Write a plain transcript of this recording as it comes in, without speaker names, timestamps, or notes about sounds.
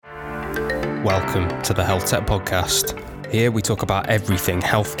Welcome to the Health Tech Podcast. Here we talk about everything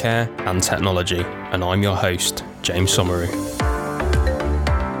healthcare and technology, and I'm your host, James Somaru.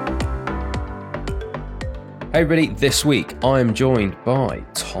 Hey everybody, this week I'm joined by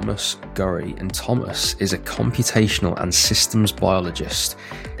Thomas Gurry, and Thomas is a computational and systems biologist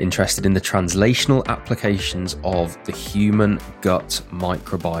interested in the translational applications of the human gut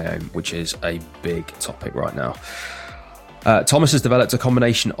microbiome, which is a big topic right now. Thomas has developed a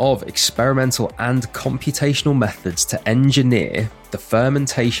combination of experimental and computational methods to engineer the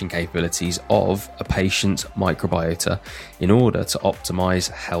fermentation capabilities of a patient's microbiota in order to optimize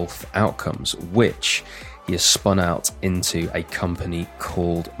health outcomes, which he has spun out into a company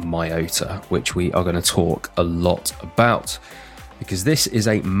called Myota, which we are going to talk a lot about because this is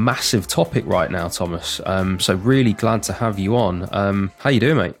a massive topic right now, Thomas. So really glad to have you on. How you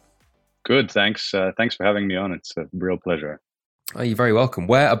doing, mate? Good, thanks. Thanks for having me on. It's a real pleasure. Oh, you're very welcome.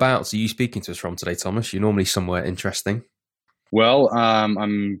 Whereabouts are you speaking to us from today, Thomas? You're normally somewhere interesting. Well,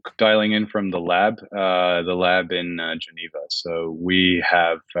 I'm dialing in from the lab in Geneva. So we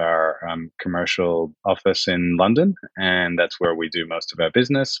have our commercial office in London, and that's where we do most of our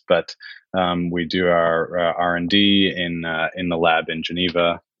business. But we do our R&D in the lab in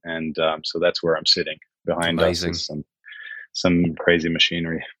Geneva, and so that's where I'm sitting. Behind us is some crazy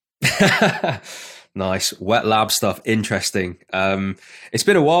machinery. Nice. Wet lab stuff. Interesting. It's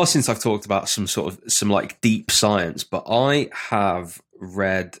been a while since I've talked about some like deep science, but I have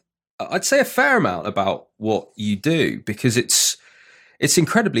read, I'd say, a fair amount about what you do because it's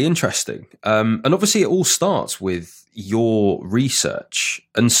incredibly interesting. And obviously it all starts with your research.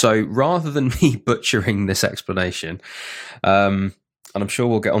 And so rather than me butchering this explanation, and I'm sure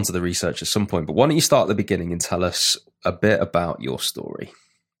we'll get onto the research at some point, but why don't you start at the beginning and tell us a bit about your story?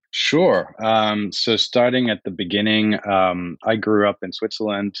 Sure. So starting at the beginning, I grew up in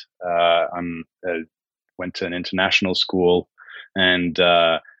Switzerland. Went to an international school and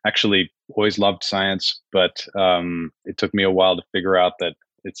actually always loved science, but it took me a while to figure out that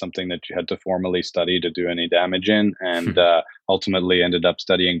it's something that you had to formally study to do any damage in, and ultimately ended up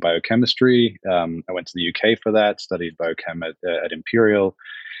studying biochemistry. I went to the UK for that, studied biochem at Imperial.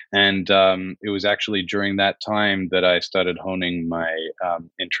 And it was actually during that time that I started honing my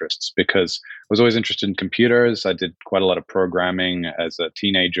interests because I was always interested in computers. I did quite a lot of programming as a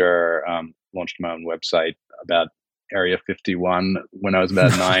teenager, launched my own website about Area 51 when I was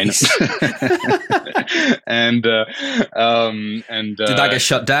about 9. and did that get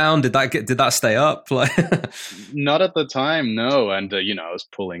shut down? Did that stay up? Not at the time, no. And I was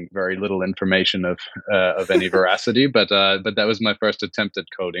pulling very little information of any veracity, but that was my first attempt at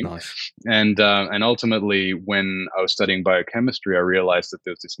coding. Nice. And ultimately, when I was studying biochemistry, I realized that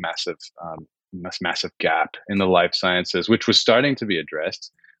there was this massive gap in the life sciences, which was starting to be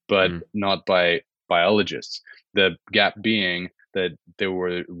addressed, but not by biologists. The gap being that there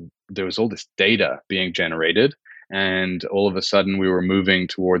was all this data being generated, and all of a sudden we were moving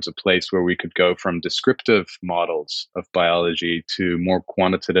towards a place where we could go from descriptive models of biology to more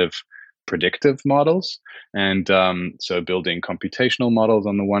quantitative predictive models. And so building computational models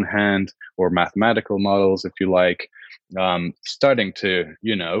on the one hand, or mathematical models, if you like, starting to,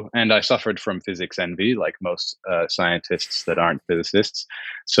 and I suffered from physics envy, like most scientists that aren't physicists.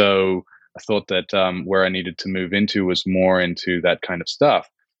 So I thought that where I needed to move into was more into that kind of stuff.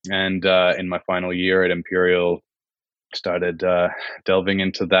 And in my final year at Imperial, started delving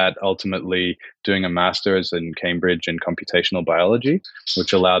into that, ultimately doing a master's in Cambridge in computational biology,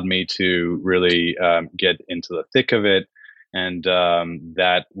 which allowed me to really get into the thick of it. And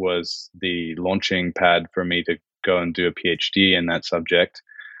that was the launching pad for me to go and do a PhD in that subject.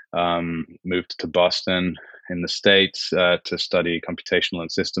 Moved to Boston in the States to study computational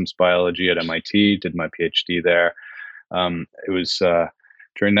and systems biology at MIT, did my PhD there. It was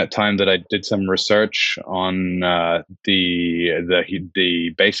during that time that I did some research on basically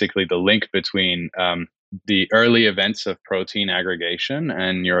the link between the early events of protein aggregation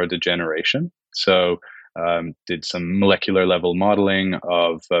and neurodegeneration. So did some molecular level modeling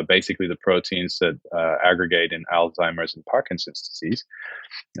of basically the proteins that aggregate in Alzheimer's and Parkinson's disease.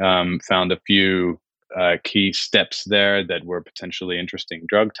 Found a few key steps there that were potentially interesting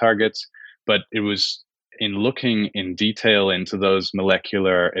drug targets, but it was in looking in detail into those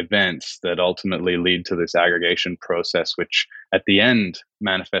molecular events that ultimately lead to this aggregation process, which at the end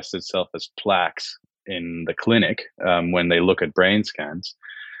manifests itself as plaques in the clinic when they look at brain scans.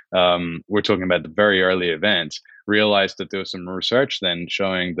 We're talking about the very early events. Realized that there was some research then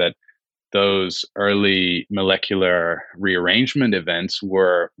showing that those early molecular rearrangement events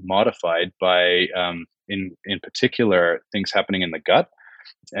were modified by, in particular, things happening in the gut.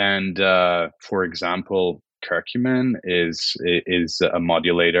 And for example, curcumin is a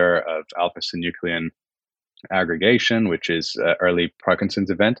modulator of alpha-synuclein aggregation, which is early Parkinson's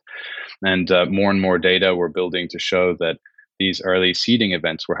event. And more and more data were building to show that these early seeding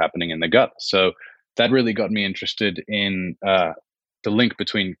events were happening in the gut. So that really got me interested in the link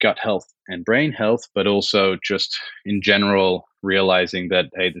between gut health and brain health, but also just in general realizing that,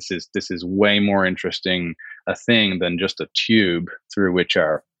 hey, this is way more interesting a thing than just a tube through which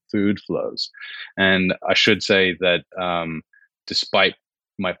our food flows. And I should say that despite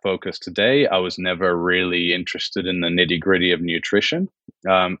my focus today, I was never really interested in the nitty gritty of nutrition.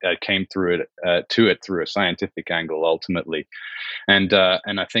 I came through it to it through a scientific angle ultimately, and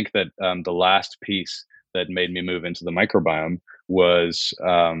I think that the last piece that made me move into the microbiome was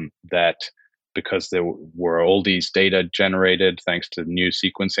that because there were all these data generated thanks to new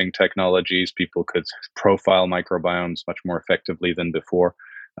sequencing technologies, people could profile microbiomes much more effectively than before.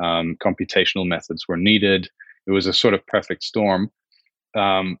 Computational methods were needed. It was a sort of perfect storm.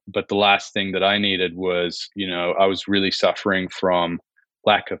 But the last thing that I needed was, I was really suffering from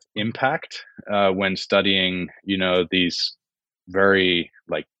lack of impact when studying, these very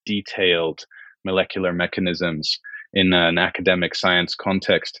like detailed molecular mechanisms in an academic science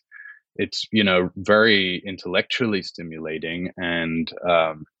context. It's, very intellectually stimulating and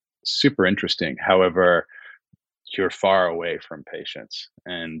super interesting. However, you're far away from patients,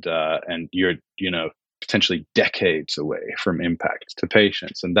 and you're, potentially decades away from impact to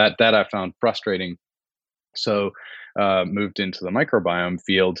patients, and that I found frustrating. So moved into the microbiome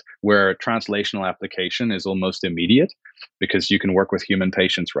field where translational application is almost immediate because you can work with human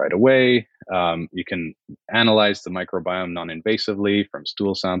patients right away. You can analyze the microbiome non-invasively from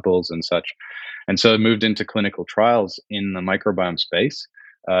stool samples and such. And so I moved into clinical trials in the microbiome space,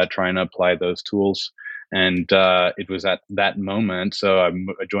 trying to apply those tools. And it was at that moment, so I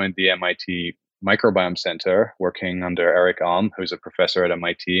joined the MIT Microbiome Center, working under Eric Alm, who's a professor at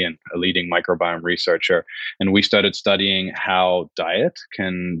MIT and a leading microbiome researcher. And we started studying how diet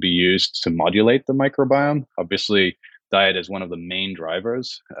can be used to modulate the microbiome. Obviously, diet is one of the main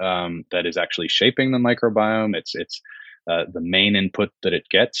drivers that is actually shaping the microbiome. It's the main input that it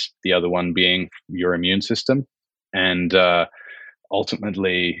gets, the other one being your immune system. And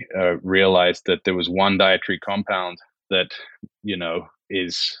ultimately realized that there was one dietary compound that,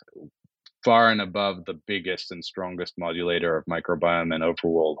 is far and above the biggest and strongest modulator of microbiome and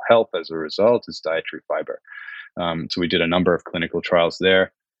overall health as a result is dietary fiber. So we did a number of clinical trials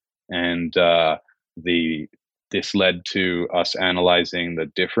there, and the this led to us analyzing the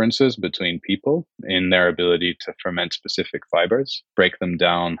differences between people in their ability to ferment specific fibers, break them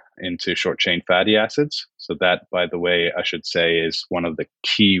down into short chain fatty acids. So that, by the way, I should say, is one of the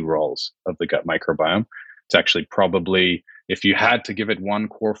key roles of the gut microbiome. It's actually probably, if you had to give it one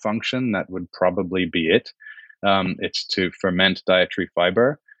core function, that would probably be it. It's to ferment dietary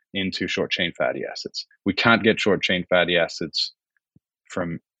fiber into short chain fatty acids. We can't get short chain fatty acids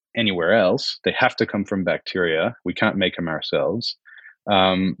from anywhere else. They have to come from bacteria. We can't make them ourselves.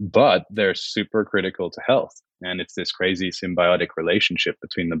 But they're super critical to health. And it's this crazy symbiotic relationship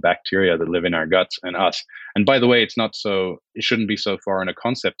between the bacteria that live in our guts and us. And by the way, it shouldn't be so far in a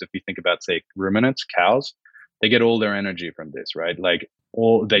concept. If you think about, say, ruminants, cows, they get all their energy from this, right? Like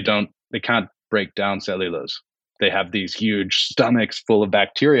they can't break down cellulose. They have these huge stomachs full of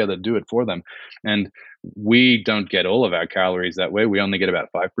bacteria that do it for them. And we don't get all of our calories that way. We only get about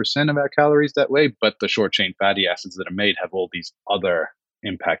 5% of our calories that way. But the short chain fatty acids that are made have all these other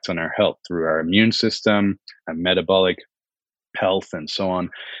impacts on our health through our immune system, our metabolic health, and so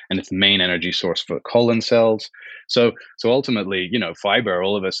on. And it's the main energy source for colon cells. So ultimately, fiber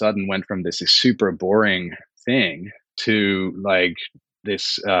all of a sudden went from this super boring thing to like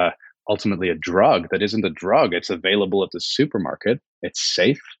this ultimately a drug that isn't a drug. It's available at the supermarket. It's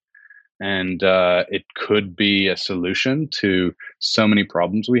safe. And it could be a solution to so many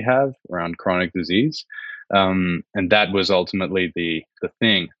problems we have around chronic disease. And that was ultimately the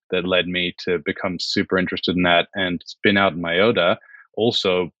thing that led me to become super interested in that and spin out Myota,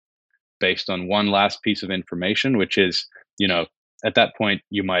 also based on one last piece of information, which is, at that point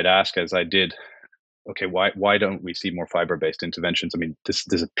you might ask, as I did, okay, why don't we see more fiber-based interventions? I mean,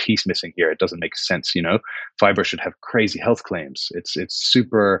 there's a piece missing here. It doesn't make sense. Fiber should have crazy health claims. It's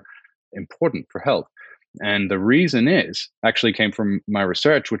super important for health. And the reason actually came from my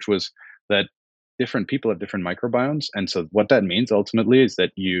research, which was that different people have different microbiomes. And so what that means ultimately is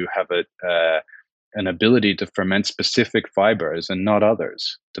that you have an ability to ferment specific fibers and not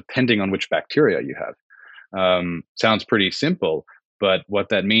others, depending on which bacteria you have. Sounds pretty simple, but what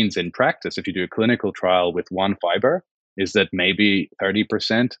that means in practice, if you do a clinical trial with one fiber, is that maybe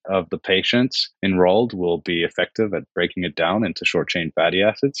 30% of the patients enrolled will be effective at breaking it down into short chain fatty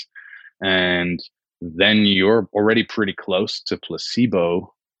acids. And then you're already pretty close to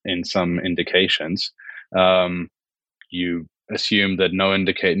placebo in some indications. You assume that no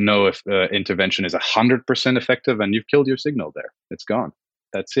intervention is 100% effective, and you've killed your signal there. It's gone.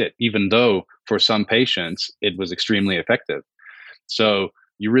 That's it. Even though for some patients it was extremely effective. So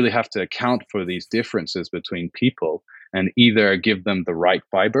you really have to account for these differences between people and either give them the right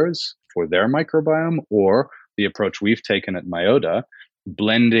fibers for their microbiome, or the approach we've taken at Myota,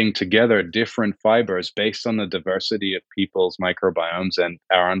 blending together different fibers based on the diversity of people's microbiomes and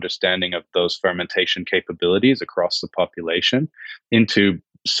our understanding of those fermentation capabilities across the population into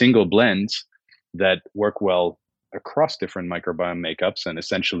single blends that work well across different microbiome makeups. And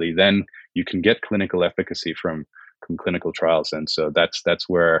essentially then you can get clinical efficacy from clinical trials. And so that's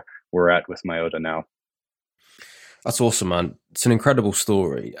where we're at with Myota now. That's awesome, man. It's an incredible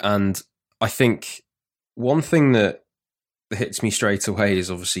story. And I think one thing that hits me straight away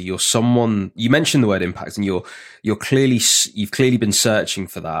is obviously you're someone, you mentioned the word impact, and you've clearly been searching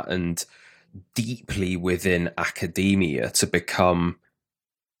for that and deeply within academia to become,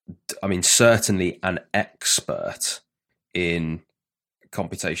 I mean, certainly an expert in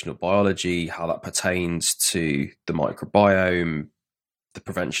computational biology, how that pertains to the microbiome, the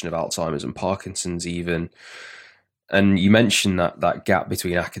prevention of Alzheimer's and Parkinson's even. And you mentioned that gap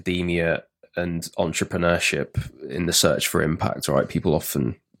between academia and entrepreneurship in the search for impact, right? People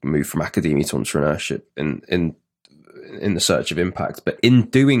often move from academia to entrepreneurship in the search of impact. But in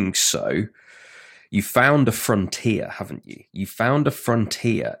doing so, you found a frontier, haven't you? You found a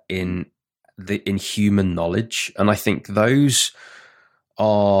frontier in human knowledge. And I think those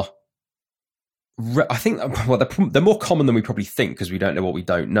are, I think, well, they're more common than we probably think because we don't know what we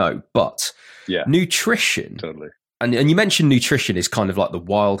don't know. But yeah, nutrition, totally. And you mentioned nutrition is kind of like the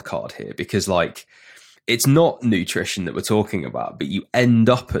wild card here, because like it's not nutrition that we're talking about, but you end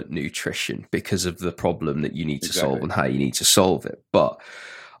up at nutrition because of the problem that you need to solve and how you need to solve it. But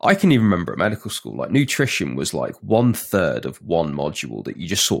I can even remember at medical school, like nutrition was like 1/3 of one module that you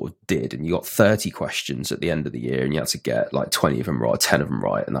just sort of did, and you got 30 questions at the end of the year, and you had to get like 20 of them right, 10 of them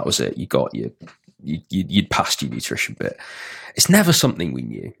right, and that was it. You'd passed your nutrition bit. It's never something we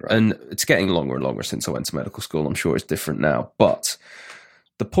knew. Right. And it's getting longer and longer since I went to medical school. I'm sure it's different now. But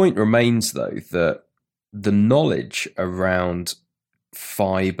the point remains, though, that the knowledge around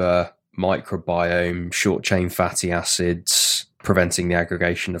fiber, microbiome, short chain fatty acids, preventing the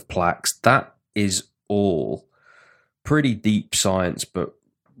aggregation of plaques, that is all pretty deep science. But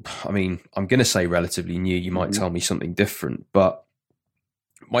I mean, I'm going to say relatively new. You might tell me something different. But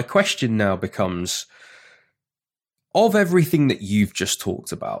my question now becomes, of everything that you've just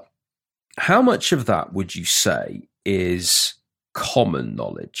talked about, how much of that would you say is common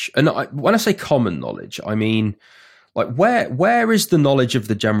knowledge? And when I say common knowledge, I mean, like where is the knowledge of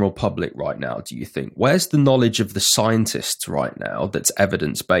the general public right now, do you think? Where's the knowledge of the scientists right now that's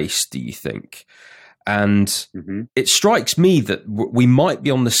evidence-based, do you think? And it strikes me that we might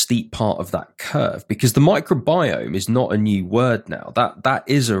be on the steep part of that curve, because the microbiome is not a new word now. That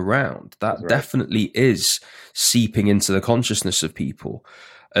is around. That definitely is seeping into the consciousness of people.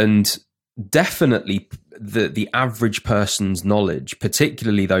 And definitely the average person's knowledge,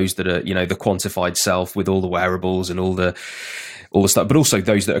 particularly those that are, the quantified self with all the wearables and all the stuff, but also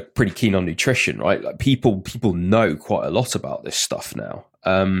those that are pretty keen on nutrition, right? Like people know quite a lot about this stuff now,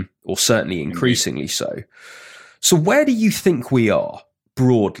 or certainly increasingly so. So where do you think we are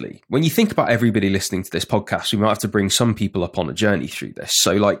broadly? When you think about everybody listening to this podcast, we might have to bring some people up on a journey through this.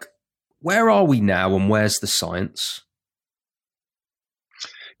 So like, where are we now, and where's the science?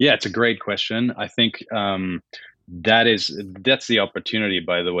 Yeah, it's a great question. I think that's the opportunity,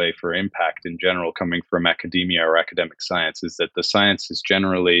 by the way, for impact in general, coming from academia or academic science, is that the science is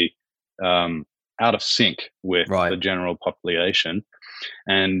generally out of sync with the general population.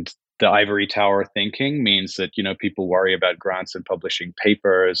 And the ivory tower thinking means that, people worry about grants and publishing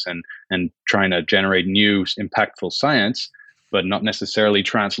papers and trying to generate new impactful science, but not necessarily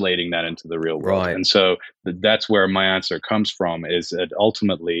translating that into the real world. And so that's where my answer comes from, is that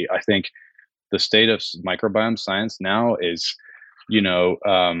ultimately, I think the state of microbiome science now is,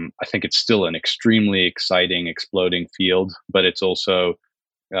 I think it's still an extremely exciting, exploding field, but it's also,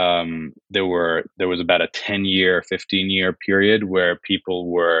 there was about a 10-year, 15-year period where people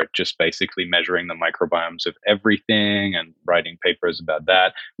were just basically measuring the microbiomes of everything and writing papers about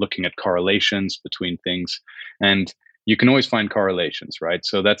that, looking at correlations between things. And you can always find correlations, right?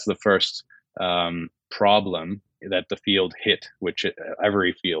 So that's the first problem that the field hit, which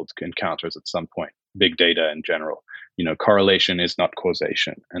every field encounters at some point, big data in general. correlation is not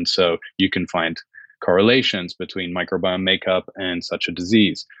causation. And so you can find correlations between microbiome makeup and such a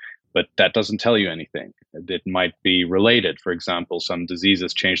disease. But that doesn't tell you anything. It might be related. For example, some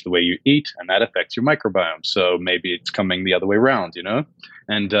diseases change the way you eat, and that affects your microbiome. So maybe it's coming the other way around,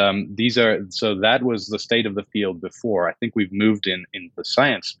 And so that was the state of the field before. I think we've moved in the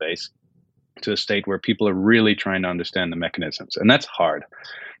science space to a state where people are really trying to understand the mechanisms, and that's hard.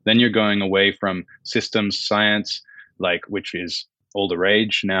 Then you're going away from systems science, which is all the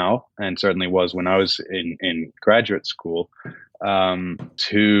rage now, and certainly was when I was in graduate school,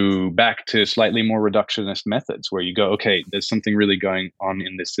 to back to slightly more reductionist methods where you go, okay, there's something really going on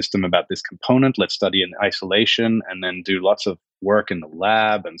in this system about this component. Let's study in isolation and then do lots of work in the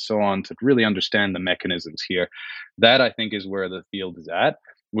lab and so on to really understand the mechanisms here. That, I think, is where the field is at,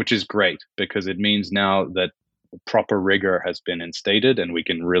 which is great because it means now that proper rigor has been instated and we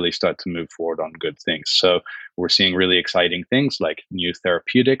can really start to move forward on good things. So we're seeing really exciting things like new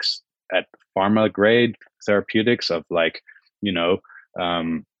therapeutics at pharma grade therapeutics of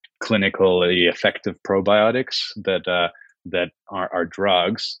clinically effective probiotics that are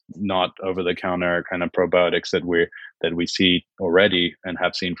drugs, not over-the-counter kind of probiotics that we see already and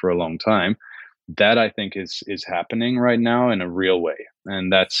have seen for a long time. That, I think, is happening right now in a real way,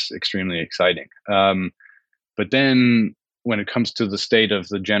 and that's extremely exciting. But then when it comes to the state of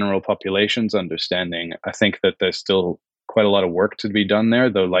the general population's understanding, I think that there's still quite a lot of work to be done there,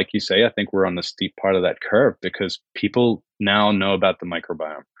 though, like you say, I think we're on the steep part of that curve because people now know about the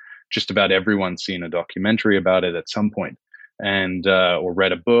microbiome. Just about everyone's seen a documentary about it at some point, and or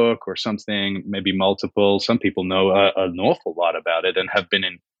read a book or something, maybe multiple. Some people know an awful lot about it and have been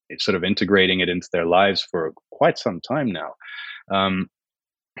sort of integrating it into their lives for quite some time now.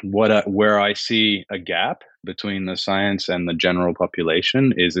 Where I see a gap between the science and the general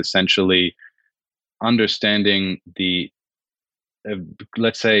population is essentially understanding the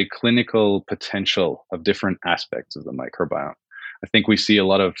let's say clinical potential of different aspects of the microbiome. I think we see a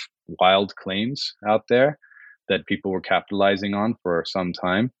lot of wild claims out there that people were capitalizing on for some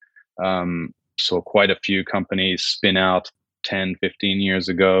time. So quite a few companies spin out 10, 15 years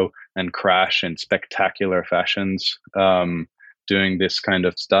ago and crash in spectacular fashions, doing this kind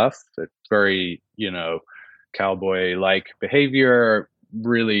of stuff. It's very, cowboy-like behavior,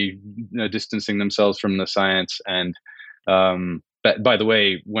 really distancing themselves from the science. And but by the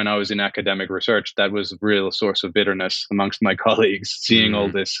way, when I was in academic research, that was a real source of bitterness amongst my colleagues, seeing all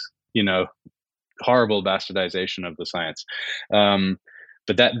this, horrible bastardization of the science.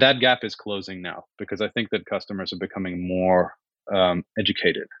 But that gap is closing now because I think that customers are becoming more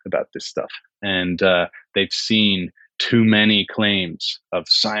educated about this stuff. And they've seen too many claims of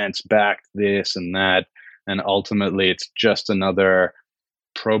science-backed this and that. And ultimately, it's just another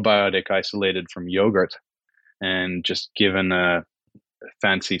probiotic isolated from yogurt and just given a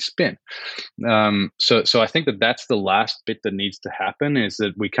fancy spin. So I think that that's the last bit that needs to happen, is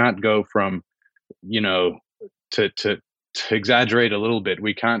that we can't go from, to exaggerate a little bit.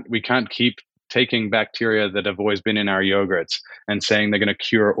 We can't keep taking bacteria that have always been in our yogurts and saying they're going to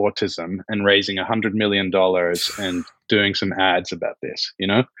cure autism and raising $100 million and doing some ads about this.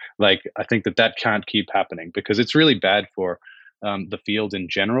 I think that can't keep happening because it's really bad for the field in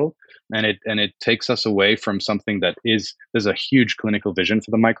general, and it takes us away from something that there's a huge clinical vision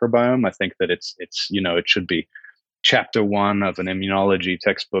for the microbiome. I think that it's it should be chapter 1 of an immunology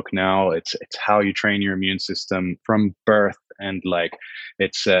textbook now. It's how you train your immune system from birth, and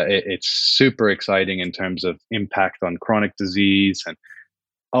it's super exciting in terms of impact on chronic disease and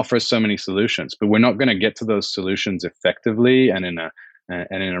offers so many solutions. But we're not going to get to those solutions effectively and in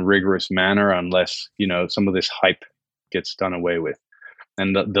a rigorous manner unless some of this hype gets done away with.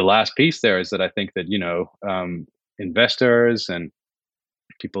 And the last piece there is that I think that investors and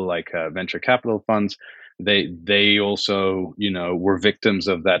people like venture capital funds, they also were victims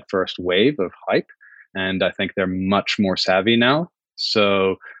of that first wave of hype, and I think they're much more savvy now.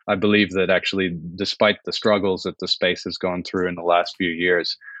 So I believe that actually, despite the struggles that the space has gone through in the last few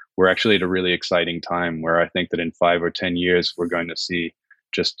years, we're actually at a really exciting time where I think that in 5 or 10 years we're going to see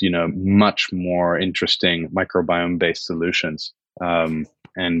just much more interesting microbiome based solutions,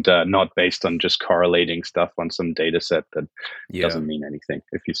 and not based on just correlating stuff on some data set that doesn't mean anything,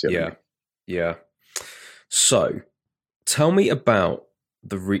 if you see what I mean. Yeah. So tell me about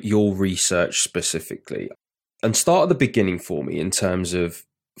your research specifically, and start at the beginning for me in terms of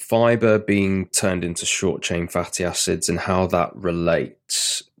fiber being turned into short chain fatty acids and how that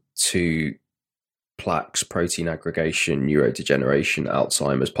relates to plaques, protein aggregation, neurodegeneration,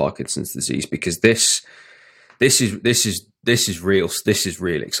 Alzheimer's, Parkinson's disease, because this is real. This is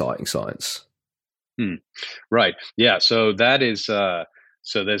really exciting science. Hmm. Right. Yeah. So that is,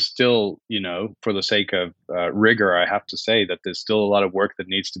 so there's still, for the sake of rigor, I have to say that there's still a lot of work that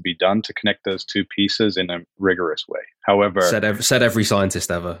needs to be done to connect those two pieces in a rigorous way. However, Said every scientist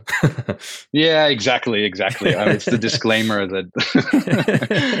ever. yeah, exactly. It's the disclaimer that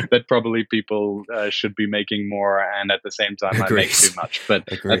that probably people should be making more, and at the same time, I Agreed. make too much.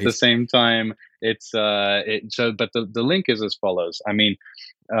 But at the Agreed. same time, it's so. But the link is as follows. I mean,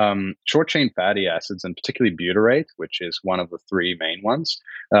 short chain fatty acids, and particularly butyrate, which is one of the three main ones,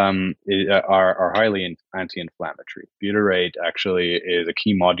 are highly anti-inflammatory. Butyrate actually is a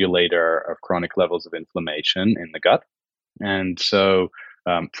key modulator of chronic levels of inflammation in the gut. And so,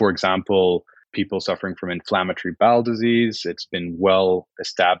 for example, people suffering from inflammatory bowel disease, it's been well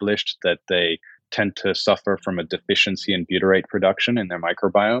established that they tend to suffer from a deficiency in butyrate production in their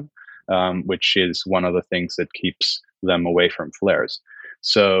microbiome, which is one of the things that keeps them away from flares.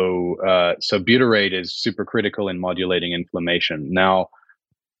 So butyrate is super critical in modulating inflammation. Now,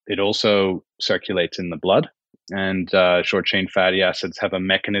 it also circulates in the blood, and short chain fatty acids have a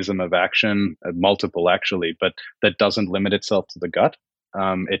mechanism of action, multiple actually, but that doesn't limit itself to the gut.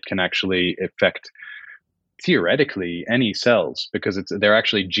 It can actually affect theoretically any cells because they're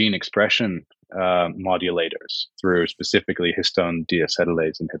actually gene expression modulators through specifically histone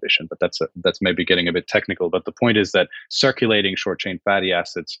deacetylase inhibition. But that's maybe getting a bit technical. But the point is that circulating short chain fatty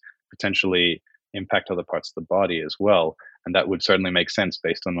acids potentially impact other parts of the body as well, and that would certainly make sense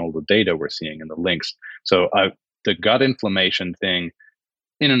based on all the data we're seeing and the links. So the gut inflammation thing,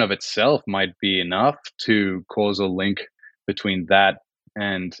 in and of itself, might be enough to cause a link between that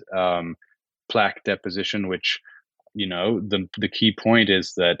and plaque deposition, which, the key point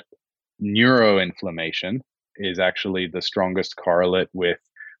is that neuroinflammation is actually the strongest correlate with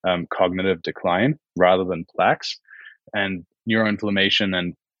cognitive decline rather than plaques. And neuroinflammation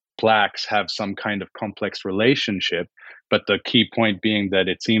and plaques have some kind of complex relationship, but the key point being that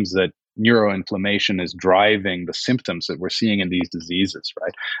it seems that neuroinflammation is driving the symptoms that we're seeing in these diseases,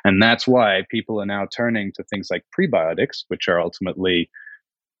 right? And that's why people are now turning to things like prebiotics, which are ultimately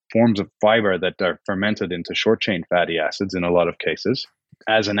forms of fiber that are fermented into short chain fatty acids in a lot of cases,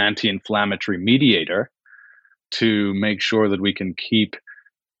 as an anti-inflammatory mediator to make sure that we can keep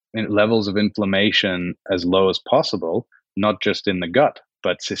levels of inflammation as low as possible, not just in the gut,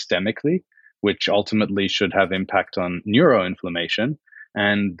 but systemically, which ultimately should have impact on neuroinflammation.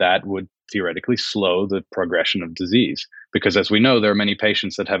 And that would theoretically slow the progression of disease. Because as we know, there are many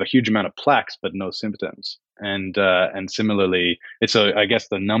patients that have a huge amount of plaques, but no symptoms. And similarly, I guess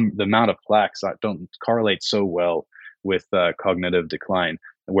the amount of plaques don't correlate so well with cognitive decline,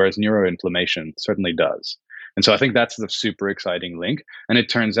 whereas neuroinflammation certainly does. And so I think that's the super exciting link. And it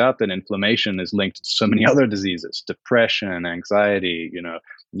turns out that inflammation is linked to so many other diseases: depression, anxiety,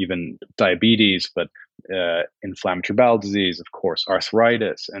 even diabetes, but inflammatory bowel disease, of course,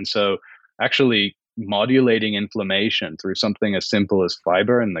 arthritis. And so actually modulating inflammation through something as simple as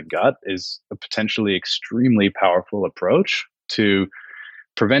fiber in the gut is a potentially extremely powerful approach to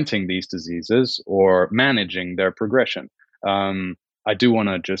preventing these diseases or managing their progression. I do want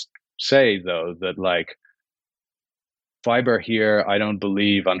to just say, though, that fiber here, I don't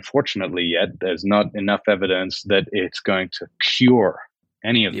believe, unfortunately, yet there's not enough evidence that it's going to cure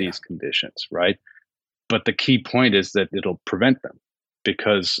any of these conditions, right? But the key point is that it'll prevent them,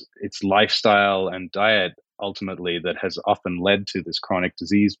 because it's lifestyle and diet ultimately that has often led to this chronic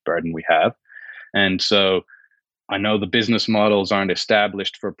disease burden we have. And so I know the business models aren't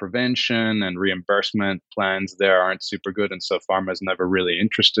established for prevention, and reimbursement plans there aren't super good. And so pharma is never really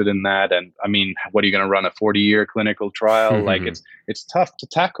interested in that. And I mean, what are you going to run a 40-year clinical trial? It's tough to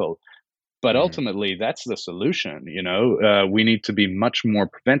tackle. But ultimately, that's the solution. We need to be much more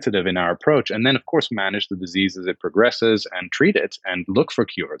preventative in our approach, and then, of course, manage the disease as it progresses and treat it and look for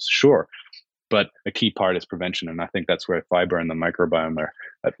cures. Sure, but a key part is prevention, and I think that's where fiber and the microbiome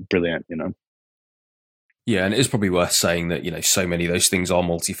are brilliant. Yeah, and it is probably worth saying that so many of those things are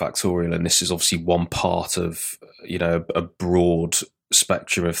multifactorial, and this is obviously one part of a broad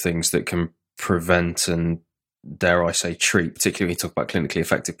spectrum of things that can prevent and, dare I say, treat, particularly when you talk about clinically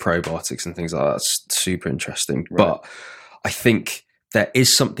effective probiotics and things like that. It's super interesting. Right. But I think there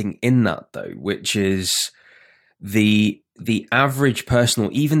is something in that, though, which is the average person,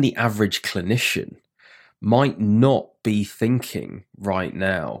 or even the average clinician, might not be thinking right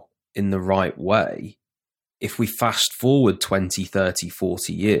now in the right way. If we fast forward 20, 30,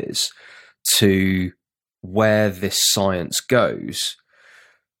 40 years to where this science goes,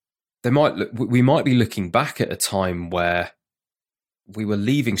 we might be looking back at a time where we were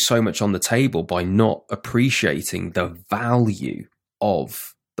leaving so much on the table by not appreciating the value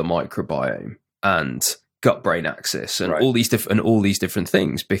of the microbiome. and gut brain axis and Right. all these different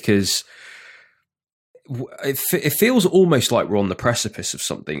things, because it feels almost like we're on the precipice of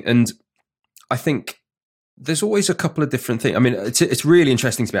something. And I think there's always a couple of different things. I mean, it's really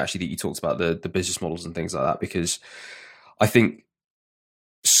interesting to me actually that you talked about the business models and things like that, because I think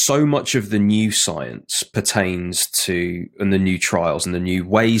so much of the new science pertains to, and the new trials and the new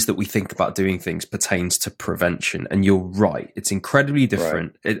ways that we think about doing things pertains to prevention. And you're right, it's incredibly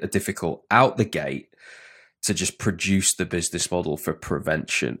difficult out the gate to just produce the business model for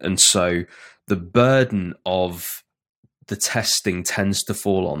prevention. And so the burden of the testing tends to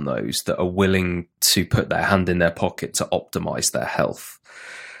fall on those that are willing to put their hand in their pocket to optimize their health.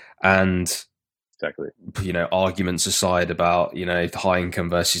 And exactly, arguments aside about, high income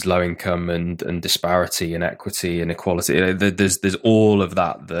versus low income and disparity and equity and equality, there's all of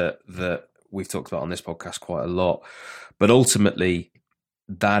that we've talked about on this podcast quite a lot. But ultimately,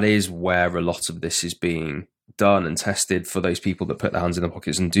 that is where a lot of this is being done and tested for those people that put their hands in their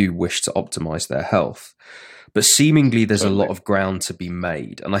pockets and do wish to optimize their health. But seemingly there's a lot of ground to be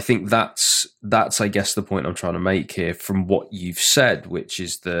made. And I think that's, I guess, the point I'm trying to make here from what you've said, which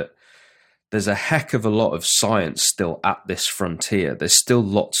is that there's a heck of a lot of science still at this frontier. There's still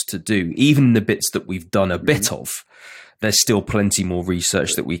lots to do. Even the bits that we've done a bit of, there's still plenty more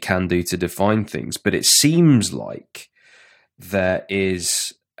research that we can do to define things. But it seems like there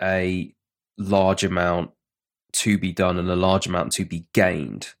is a large amount to be done and a large amount to be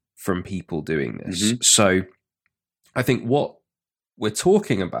gained from people doing this. So I think what we're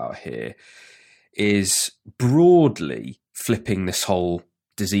talking about here is broadly flipping this whole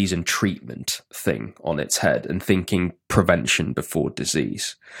disease and treatment thing on its head and thinking prevention before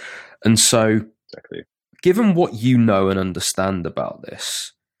disease. And so, given what you know and understand about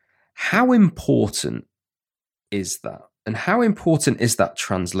this, how important is that? And how important is that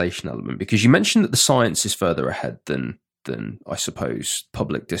translation element? Because you mentioned that the science is further ahead than I suppose,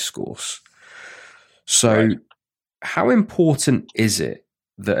 public discourse. So how important is it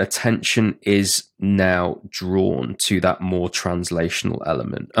that attention is now drawn to that more translational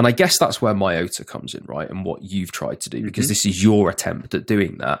element? And I guess that's where myota comes in, right? And what you've tried to do, because this is your attempt at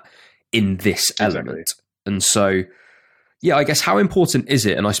doing that in this element. And so, yeah, I guess how important is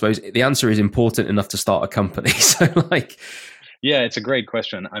it? And I suppose the answer is important enough to start a company. So yeah, it's a great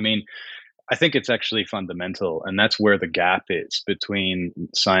question. I mean, I think it's actually fundamental, and that's where the gap is between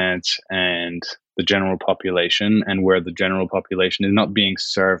science and the general population, and where the general population is not being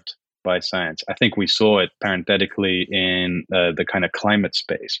served by science. I think we saw it parenthetically in the kind of climate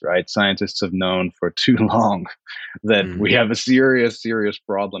space, right? Scientists have known for too long that we have a serious, serious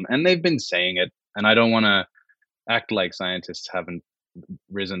problem, and they've been saying it. And I don't want to act like scientists haven't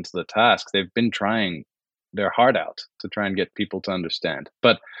risen to the task. They've been trying their heart out to try and get people to understand,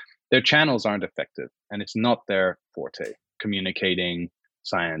 but their channels aren't effective, and it's not their forte, communicating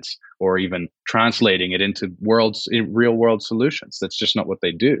science or even translating it into real world solutions. That's just not what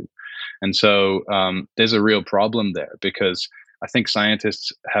they do. And so there's a real problem there, because I think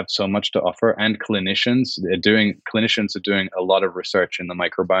scientists have so much to offer, and clinicians are doing a lot of research in the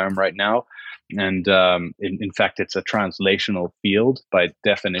microbiome right now. And in fact, it's a translational field by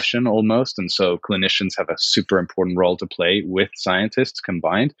definition almost. And so clinicians have a super important role to play with scientists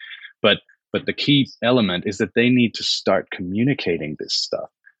combined. But the key element is that they need to start communicating this stuff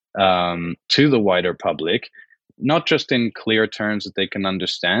to the wider public, not just in clear terms that they can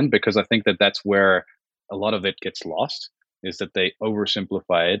understand, because I think that that's where a lot of it gets lost, is that they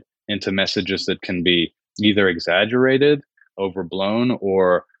oversimplify it into messages that can be either exaggerated, overblown,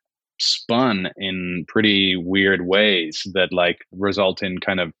 or spun in pretty weird ways that result in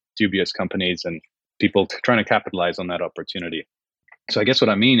kind of dubious companies and people trying to capitalize on that opportunity. So I guess what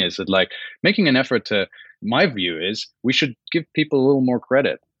I mean is that making an effort my view is we should give people a little more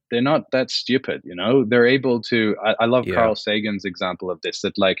credit. They're not that stupid, they're able to, I love Carl Sagan's example of this,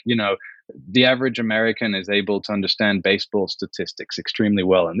 that the average American is able to understand baseball statistics extremely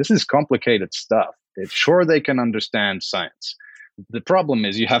well. And this is complicated stuff. It's sure they can understand science. The problem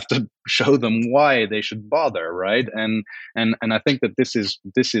is you have to show them why they should bother, right? And I think that this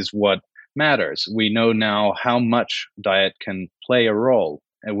is what matters. We know now how much diet can play a role,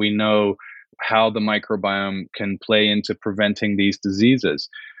 and we know how the microbiome can play into preventing these diseases.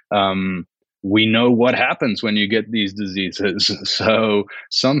 We know what happens when you get these diseases. So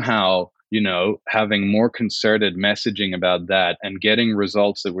somehow, having more concerted messaging about that and getting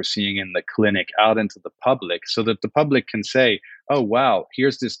results that we're seeing in the clinic out into the public, so that the public can say, oh, wow,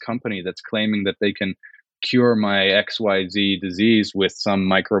 here's this company that's claiming that they can cure my XYZ disease with some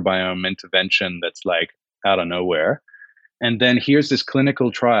microbiome intervention that's out of nowhere. And then here's this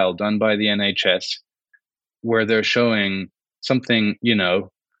clinical trial done by the NHS where they're showing something,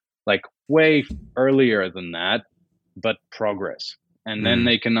 like way earlier than that, but progress. And then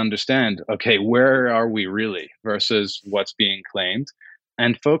they can understand, okay, where are we really versus what's being claimed,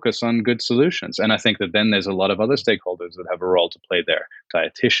 and focus on good solutions. And I think that then there's a lot of other stakeholders that have a role to play there,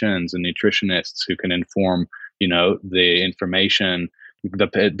 dietitians and nutritionists who can inform, the information,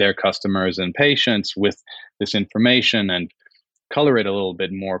 their customers and patients with this information and color it a little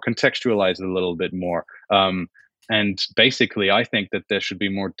bit more, contextualize it a little bit more. And basically, I think that there should be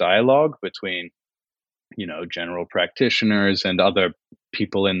more dialogue between, general practitioners and other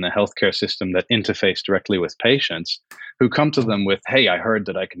people in the healthcare system that interface directly with patients, who come to them with, hey, I heard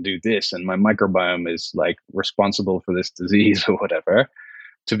that I can do this and my microbiome is like responsible for this disease or whatever,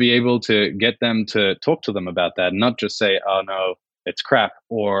 to be able to get them to talk to them about that, not just say, oh no, it's crap,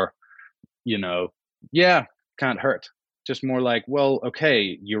 or, yeah, can't hurt. Just more like, well,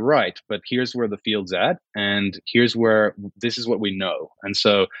 okay, you're right, but here's where the field's at, and here's where this is what we know. And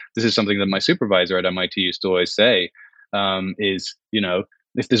so this is something that my supervisor at MIT used to always say, is,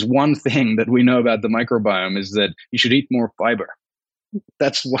 if there's one thing that we know about the microbiome is that you should eat more fiber.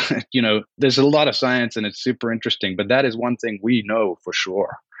 That's what, there's a lot of science and it's super interesting, but that is one thing we know for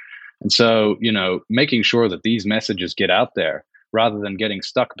sure. And so, making sure that these messages get out there rather than getting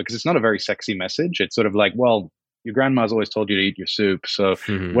stuck, because it's not a very sexy message. It's sort of like, well, your grandma's always told you to eat your soup. So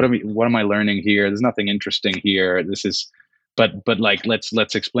what am I learning here? There's nothing interesting here. This is, but like,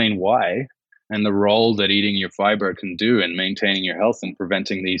 let's explain why and the role that eating your fiber can do in maintaining your health and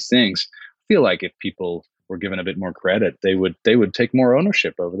preventing these things. I feel like if people were given a bit more credit, they would take more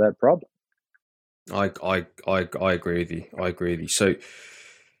ownership over that problem. I agree with you. I agree with you. So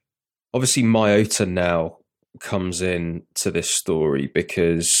obviously myota now comes in to this story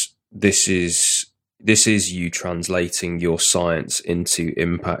because this is you translating your science into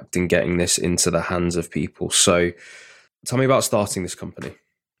impact and getting this into the hands of people. So tell me about starting this company.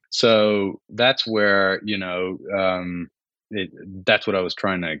 So that's where, that's what I was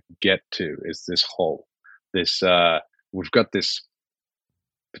trying to get to, is this whole, we've got this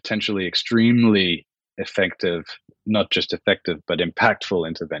potentially extremely effective, not just effective, but impactful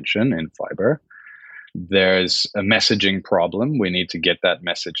intervention in fiber. There's a messaging problem. We need to get that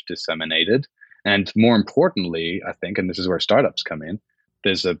message disseminated. And more importantly, I think, and this is where startups come in,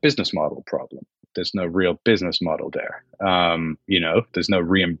 there's a business model problem. There's no real business model there. There's no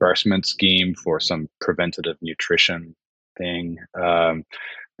reimbursement scheme for some preventative nutrition thing.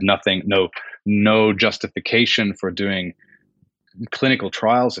 Nothing, no justification for doing clinical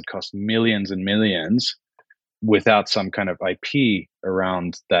trials that cost millions and millions without some kind of IP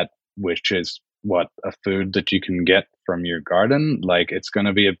around that, which is what, a food that you can get from your garden. Like, it's going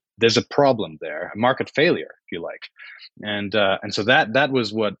to be there's a problem there, a market failure, if you like. And so that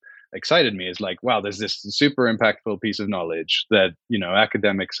was what excited me, is like, wow, there's this super impactful piece of knowledge that,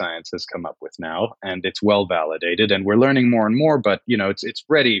 academic science has come up with now, and it's well validated, and we're learning more and more, but, it's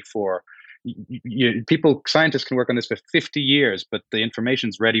ready for scientists can work on this for 50 years, but the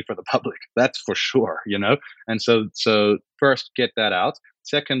information's ready for the public. That's for sure, And so first, get that out.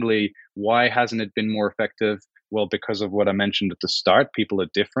 Secondly, why hasn't it been more effective? Well, because of what I mentioned at the start, people are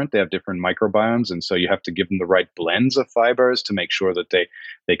different. They have different microbiomes. And so you have to give them the right blends of fibers to make sure that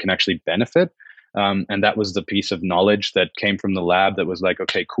they can actually benefit. And that was the piece of knowledge that came from the lab that was like,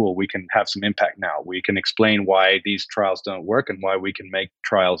 okay, cool, we can have some impact now. We can explain why these trials don't work and why we can make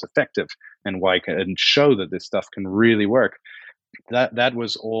trials effective, and and show that this stuff can really work. That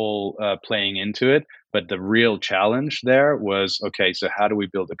was all playing into it. But the real challenge there was, okay, so how do we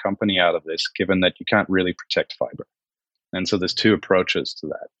build a company out of this, given that you can't really protect fiber? And so there's two approaches to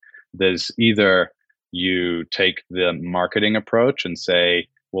that. There's either you take the marketing approach and say,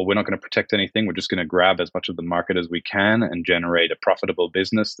 well, we're not going to protect anything. We're just going to grab as much of the market as we can and generate a profitable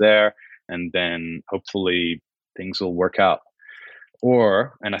business there. And then hopefully things will work out.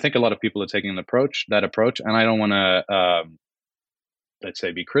 Or, and I think a lot of people are taking that approach, and I don't want to, let's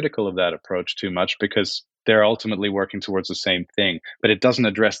say, be critical of that approach too much, because they're ultimately working towards the same thing, but it doesn't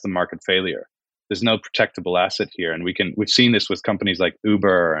address the market failure. There's no protectable asset here. And we've seen this with companies like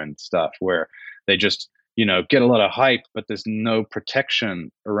Uber and stuff, where they just, get a lot of hype, but there's no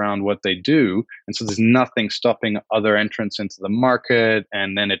protection around what they do. And so there's nothing stopping other entrants into the market.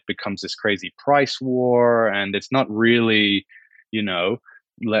 And then it becomes this crazy price war. And it's not really,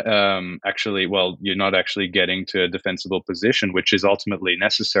 actually, well, you're not actually getting to a defensible position, which is ultimately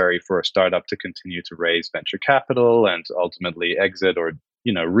necessary for a startup to continue to raise venture capital and ultimately exit or,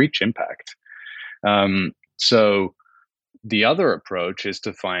 reach impact. So the other approach is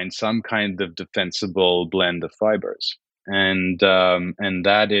to find some kind of defensible blend of fibers. And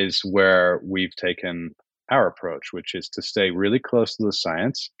that is where we've taken our approach, which is to stay really close to the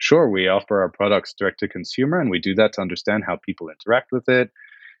science. Sure, we offer our products direct to consumer, and we do that to understand how people interact with it.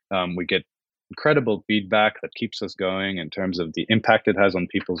 We get incredible feedback that keeps us going in terms of the impact it has on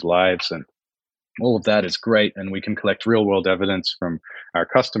people's lives, and all of that is great. And we can collect real world evidence from our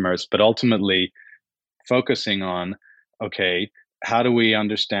customers, but ultimately focusing on, okay, how do we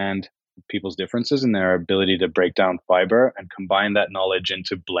understand people's differences in their ability to break down fiber and combine that knowledge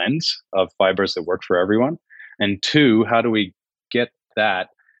into blends of fibers that work for everyone? And two, how do we get that,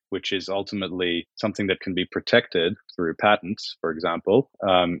 which is ultimately something that can be protected through patents, for example,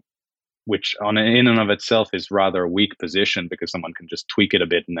 which in and of itself is rather a weak position because someone can just tweak it a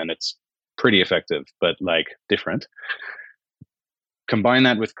bit and then it's pretty effective, but like different. Combine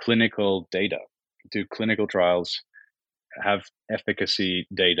that with clinical data, do clinical trials, have efficacy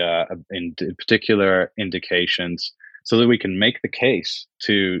data in particular indications so that we can make the case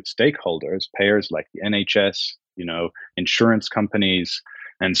to stakeholders, payers like the NHS, insurance companies,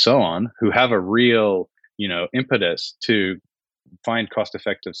 and so on, who have a real, impetus to find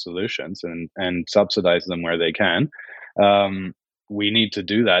cost-effective solutions and subsidize them where they can. We need to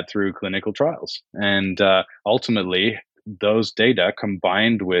do that through clinical trials. And ultimately, those data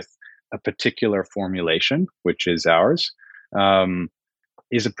combined with a particular formulation, which is ours,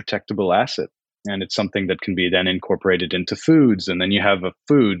 is a protectable asset. And it's something that can be then incorporated into foods. And then you have a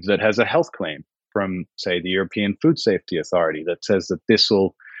food that has a health claim from, say, the European Food Safety Authority that says that this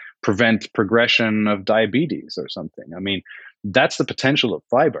will prevent progression of diabetes or something. I mean, that's the potential of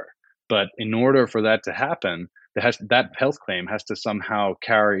fiber. But in order for that to happen, that health claim has to somehow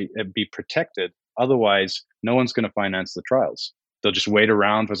be protected. Otherwise, no one's going to finance the trials. They'll just wait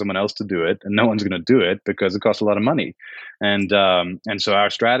around for someone else to do it, and no one's going to do it because it costs a lot of money. And so our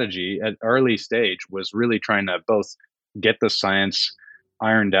strategy at early stage was really trying to both get the science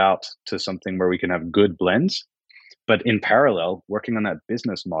ironed out to something where we can have good blends, but in parallel, working on that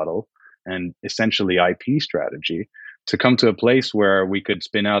business model and essentially IP strategy to come to a place where we could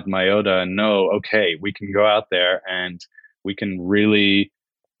spin out Myota and know, okay, we can go out there and we can really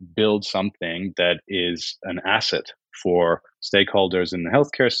build something that is an asset for stakeholders in the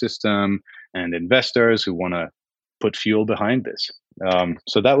healthcare system and investors who want to put fuel behind this.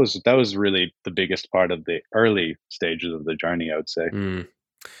 So that was really the biggest part of the early stages of the journey, I would say.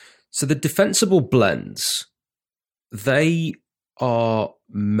 So the defensible blends, they are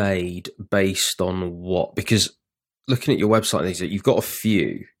made based on what? Because looking at your website, you've got a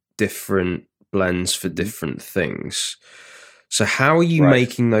few different blends for different things. So how are you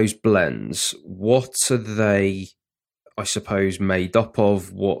making those blends? What are they, I suppose, made up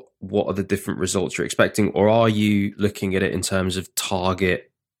of? What are the different results you're expecting? Or are you looking at it in terms of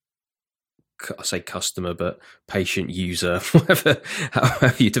target, I say customer, but patient, user,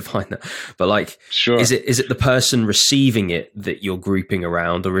 however you define that. But like, sure. Is it the person receiving it that you're grouping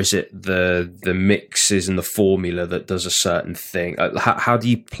around, or is it the mixes and the formula that does a certain thing? How do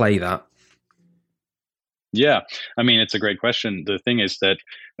you play that? Yeah, I mean, it's a great question. The thing is that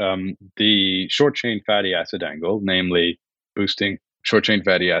the short chain fatty acid angle, namely boosting short chain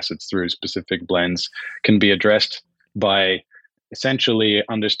fatty acids through specific blends, can be addressed by essentially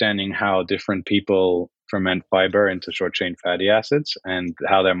understanding how different people ferment fiber into short chain fatty acids and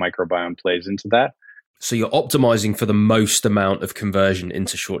how their microbiome plays into that. So you're optimizing for the most amount of conversion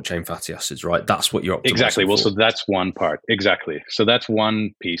into short chain fatty acids, right? That's what you're optimizing exactly. Well, for. so that's one part. Exactly. So that's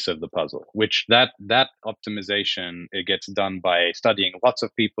one piece of the puzzle, which that optimization, it gets done by studying lots of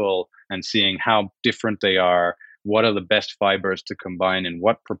people and seeing how different they are, what are the best fibers to combine in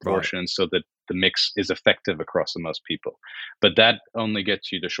what proportions, so that the mix is effective across the most people. But that only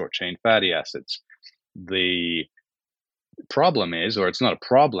gets you to short chain fatty acids. The problem is, or it's not a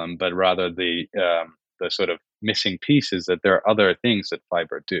problem, but rather the sort of missing piece is that there are other things that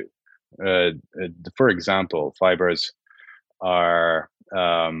fiber do. For example, fibers are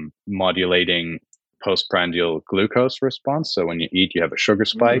modulating postprandial glucose response. So when you eat, you have a sugar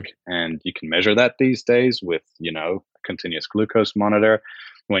spike, and you can measure that these days with, a continuous glucose monitor.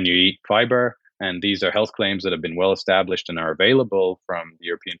 When you eat fiber, and these are health claims that have been well established and are available from the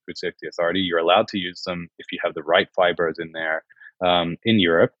European Food Safety Authority, you're allowed to use them if you have the right fibers in there in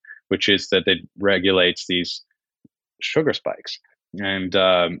Europe, which is that it regulates these sugar spikes. And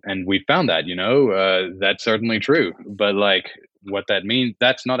we found that, that's certainly true. But like, what that means,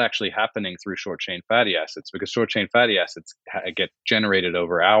 that's not actually happening through short chain fatty acids, because short chain fatty acids get generated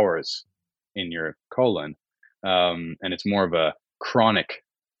over hours in your colon, and it's more of a chronic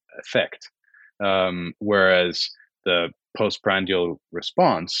effect. Whereas the postprandial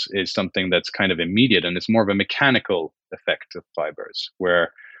response is something that's kind of immediate, and it's more of a mechanical effect of fibers,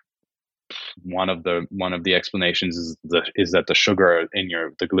 where one of the explanations is that the sugar in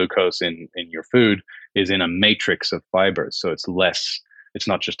the glucose in your food is in a matrix of fibers, so it's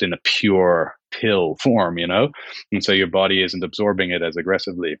not just in a pure pill form, and so your body isn't absorbing it as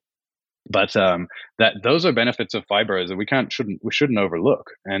aggressively. But that those are benefits of fibers that we shouldn't overlook.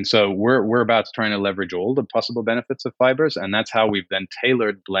 And so we're about to try to leverage all the possible benefits of fibers, and that's how we've then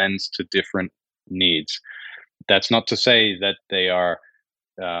tailored blends to different needs. That's not to say that they are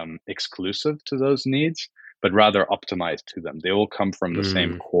exclusive to those needs, but rather optimized to them. They all come from the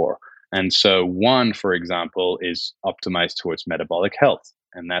same core. And so one, for example, is optimized towards metabolic health,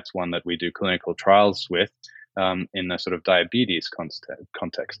 and that's one that we do clinical trials with in the sort of diabetes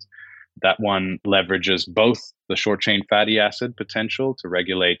context. That one leverages both the short chain fatty acid potential to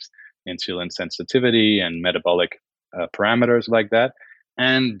regulate insulin sensitivity and metabolic parameters like that,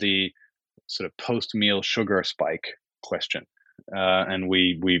 and the sort of post meal sugar spike question. And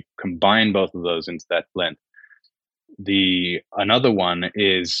we combine both of those into that blend. Another one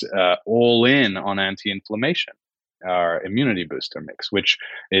is all in on anti-inflammation, our immunity booster mix, which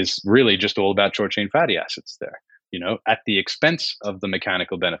is really just all about short chain fatty acids there, at the expense of the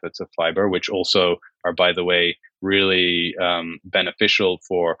mechanical benefits of fiber, which also are, by the way, really beneficial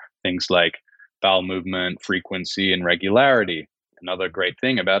for things like bowel movement, frequency, and regularity. Another great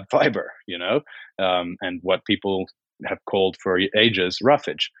thing about fiber, and what people have called for ages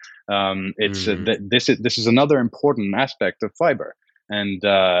roughage. This is another important aspect of fiber. And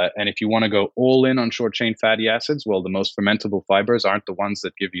if you want to go all in on short chain fatty acids, well, the most fermentable fibers aren't the ones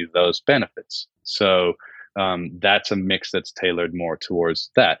that give you those benefits. So that's a mix that's tailored more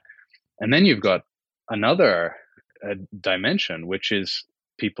towards that. And then you've got another dimension, which is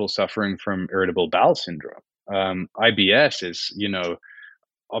people suffering from irritable bowel syndrome. IBS is,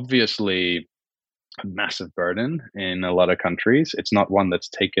 obviously a massive burden in a lot of countries. It's not one that's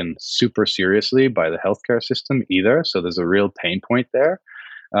taken super seriously by the healthcare system either. So there's a real pain point there.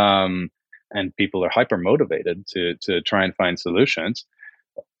 And people are hyper motivated to try and find solutions.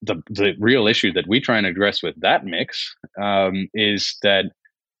 The real issue that we try and address with that mix is that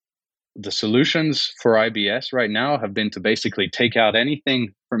the solutions for IBS right now have been to basically take out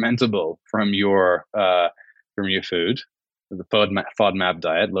anything fermentable from your food, the FODMAP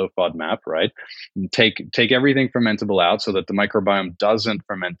diet, low FODMAP, right? And take everything fermentable out so that the microbiome doesn't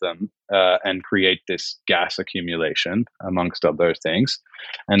ferment them and create this gas accumulation, amongst other things,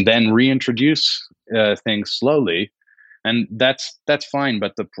 and then reintroduce things slowly. And that's fine,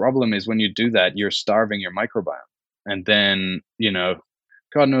 but the problem is when you do that, you're starving your microbiome, and then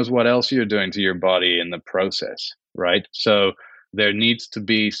God knows what else you're doing to your body in the process, right? So there needs to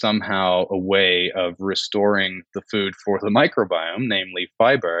be somehow a way of restoring the food for the microbiome, namely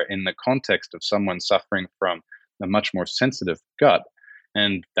fiber, in the context of someone suffering from a much more sensitive gut.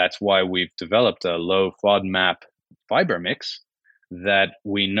 And that's why we've developed a low FODMAP fiber mix that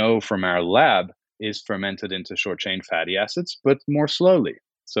we know from our lab is fermented into short chain fatty acids, but more slowly,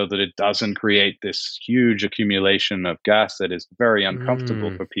 so that it doesn't create this huge accumulation of gas that is very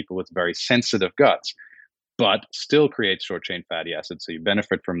uncomfortable for people with very sensitive guts, but still creates short chain fatty acids. So you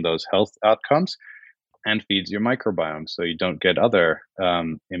benefit from those health outcomes and feeds your microbiome, so you don't get other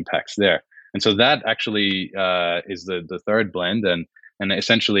impacts there. And so that actually is the third blend. And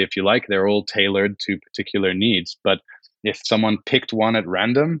essentially, if you like, they're all tailored to particular needs. But if someone picked one at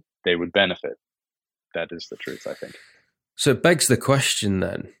random, they would benefit. That is the truth, I think. So it begs the question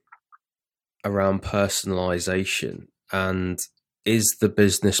then around personalization, and is the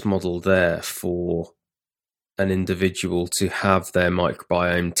business model there for an individual to have their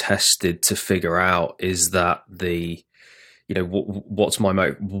microbiome tested to figure out, is that what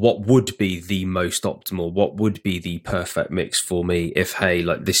would be the most optimal, what would be the perfect mix for me if, hey,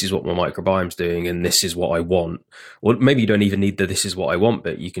 like, this is what my microbiome's doing and this is what I want? Or maybe you don't even need the this is what I want,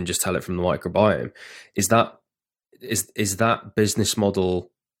 but you can just tell it from the microbiome. Is that business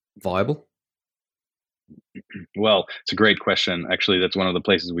model viable? Well, it's a great question. Actually, that's one of the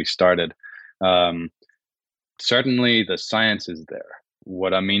places we started. Certainly the science is there.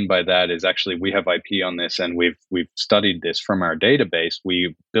 What I mean by that is, actually, we have IP on this, and we've studied this from our database.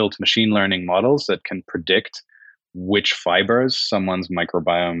 We built machine learning models that can predict which fibers someone's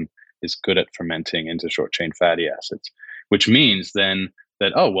microbiome is good at fermenting into short chain fatty acids, which means then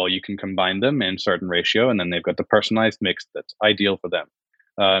that, oh, well, you can combine them in a certain ratio, and then they've got the personalized mix that's ideal for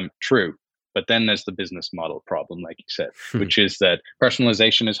them. True. But then there's the business model problem, like you said, which is that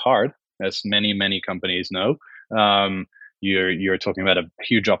personalization is hard, as many, many companies know. You're talking about a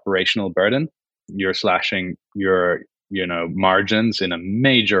huge operational burden. You're slashing your margins in a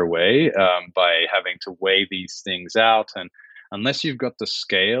major way by having to weigh these things out. And unless you've got the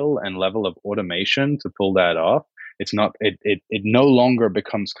scale and level of automation to pull that off, it no longer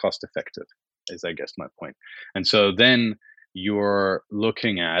becomes cost effective, is I guess my point. And so then you're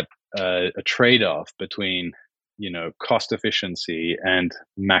looking at a trade-off between cost efficiency and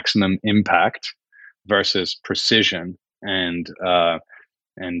maximum impact versus precision and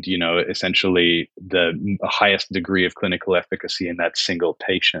essentially the highest degree of clinical efficacy in that single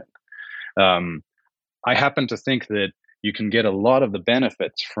patient. I happen to think that you can get a lot of the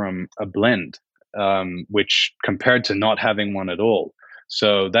benefits from a blend, which compared to not having one at all.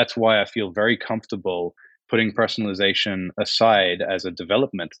 So that's why I feel very comfortable putting personalization aside as a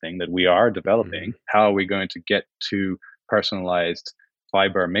development thing that we are developing. How are we going to get to personalized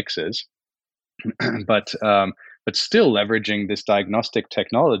fiber mixes? But still leveraging this diagnostic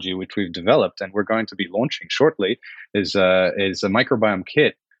technology, which we've developed and we're going to be launching shortly, is a microbiome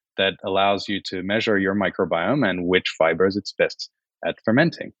kit that allows you to measure your microbiome and which fibers it's best at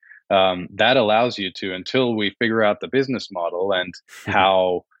fermenting. That allows you to, until we figure out the business model and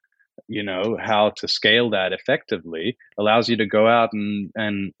how to scale that effectively, allows you to go out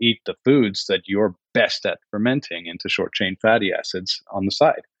and eat the foods that you're best at fermenting into short chain fatty acids on the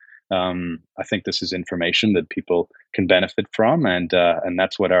side. I think this is information that people can benefit from, and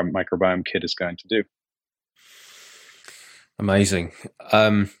that's what our microbiome kit is going to do. Amazing.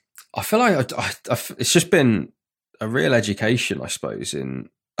 I feel like it's just been a real education, I suppose, the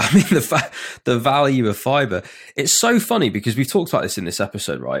value of fiber. It's so funny because we've talked about this in this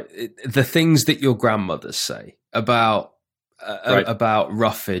episode, right? The things that your grandmothers say about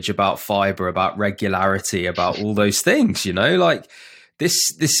roughage, about fiber, about regularity, about all those things, like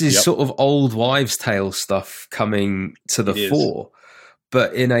this is sort of old wives' tale stuff coming to the fore,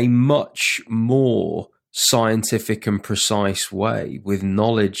 but in a much more scientific and precise way, with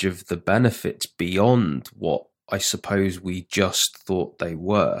knowledge of the benefits beyond what I suppose we just thought they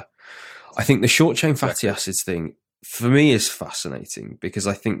were. I think the short chain fatty acids thing for me is fascinating because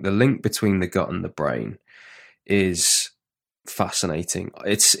I think the link between the gut and the brain is fascinating.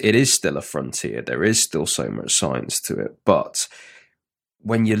 It is still a frontier. There is still so much science to it, but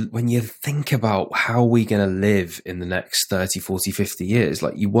when you think about how we're going to live in the next 30, 40, 50 years,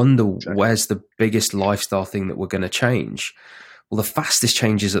 like you wonder where's the biggest lifestyle thing that we're going to change? Well, the fastest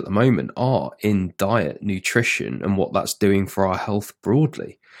changes at the moment are in diet, nutrition, and what that's doing for our health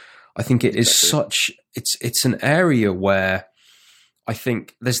broadly. I think it is it's an area where I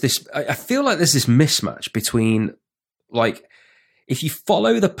think I feel like there's this mismatch between, like, if you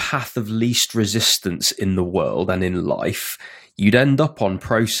follow the path of least resistance in the world and in life, you'd end up on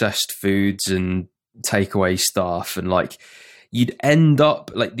processed foods and takeaway stuff, and like you'd end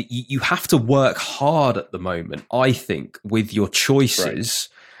up like you have to work hard at the moment, I think, with your choices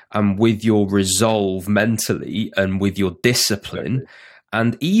and with your resolve mentally and with your discipline.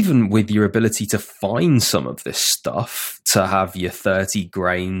 And even with your ability to find some of this stuff, to have your 30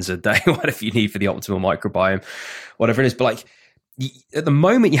 grains a day, whatever you need for the optimal microbiome, whatever it is. But like at the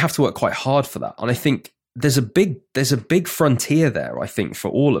moment, you have to work quite hard for that. And I think there's a big frontier there, I think,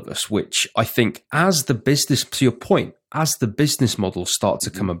 for all of us, which I think as the business, to your point, as the business models start to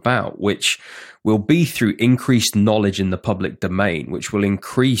come about, which will be through increased knowledge in the public domain, which will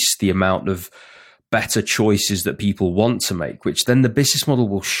increase the amount of better choices that people want to make, which then the business model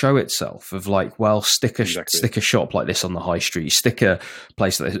will show itself of like, well, stick a shop like this on the high street, stick a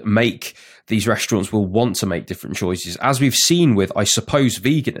place like this, these restaurants will want to make different choices, as we've seen with, I suppose,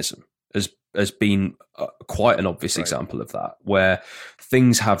 veganism has been quite an obvious example of that, where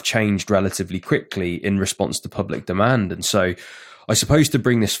things have changed relatively quickly in response to public demand. And so I suppose to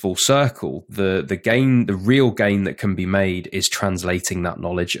bring this full circle, the real gain that can be made is translating that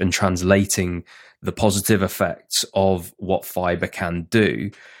knowledge and translating the positive effects of what fiber can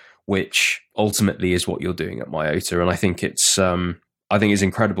do, which ultimately is what you're doing at Myota. And I think it's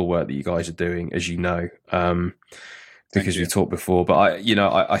incredible work that you guys are doing, as you know, because we talked before. But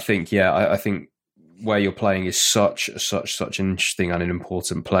I think where you're playing is such an interesting and an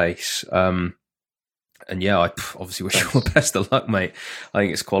important place. And yeah, I obviously wish you all the best of luck, mate. I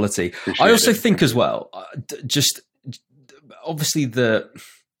think it's quality. Appreciate I also think as well, just obviously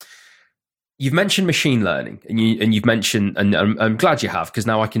you've mentioned machine learning, and you've mentioned, and I'm glad you have, because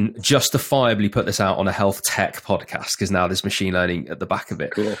now I can justifiably put this out on a health tech podcast, because now there's machine learning at the back of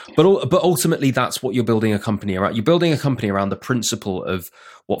it. Cool. But ultimately, that's what you're building a company around. You're building a company around the principle of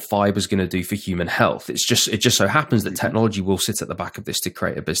what fiber's going to do for human health. It just so happens that technology will sit at the back of this to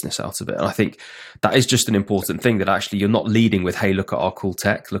create a business out of it. And I think that is just an important thing, that actually you're not leading with, hey, look at our cool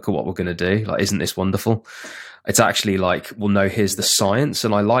tech, look at what we're going to do. Like, isn't this wonderful? It's actually like, well, no, here's the science.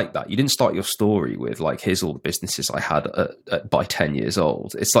 And I like that. You didn't start your story with like, here's all the businesses I had by 10 years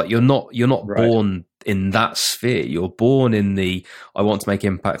old. It's like, you're not right. Born in that sphere. You're born in the, I want to make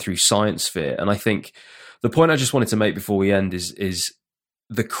impact through science sphere. And I think the point I just wanted to make before we end is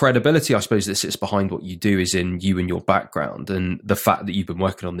the credibility, I suppose, that sits behind what you do is in you and your background, and the fact that you've been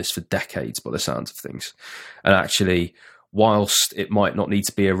working on this for decades by the sounds of things. And actually, whilst it might not need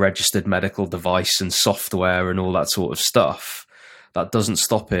to be a registered medical device and software and all that sort of stuff, that doesn't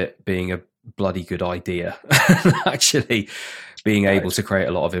stop it being a bloody good idea. Actually being able to create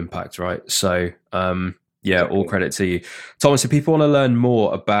a lot of impact, right? So, all credit to you. Thomas, if people want to learn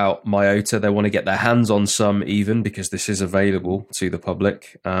more about Myota, they want to get their hands on some even, because this is available to the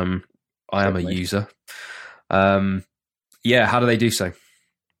public. I am a user. How do they do so?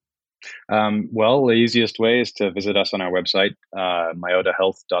 Well, the easiest way is to visit us on our website,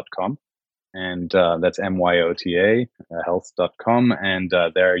 myotahealth.com. And that's MYOTA, health.com. And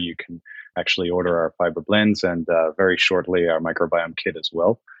there you can actually order our fiber blends and very shortly our microbiome kit as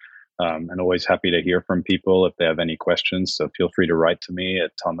well. And always happy to hear from people if they have any questions. So feel free to write to me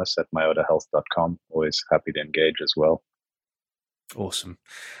at thomas@myotahealth.com. Always happy to engage as well. Awesome.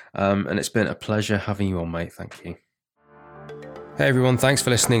 And it's been a pleasure having you on, mate. Thank you. Hey everyone, thanks for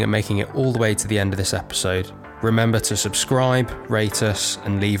listening and making it all the way to the end of this episode. Remember to subscribe, rate us,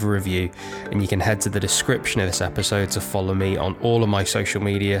 and leave a review. And you can head to the description of this episode to follow me on all of my social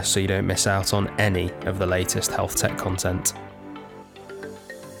media so you don't miss out on any of the latest health tech content.